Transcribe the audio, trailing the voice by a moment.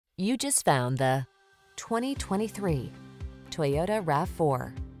You just found the 2023 Toyota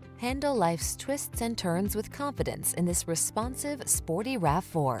RAV4. Handle life's twists and turns with confidence in this responsive, sporty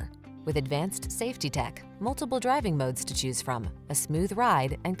RAV4. With advanced safety tech, multiple driving modes to choose from, a smooth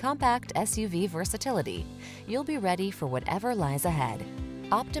ride, and compact SUV versatility, you'll be ready for whatever lies ahead.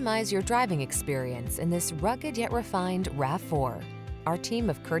 Optimize your driving experience in this rugged yet refined RAV4. Our team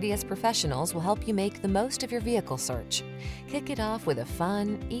of courteous professionals will help you make the most of your vehicle search. Kick it off with a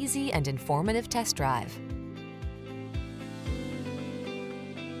fun, easy, and informative test drive.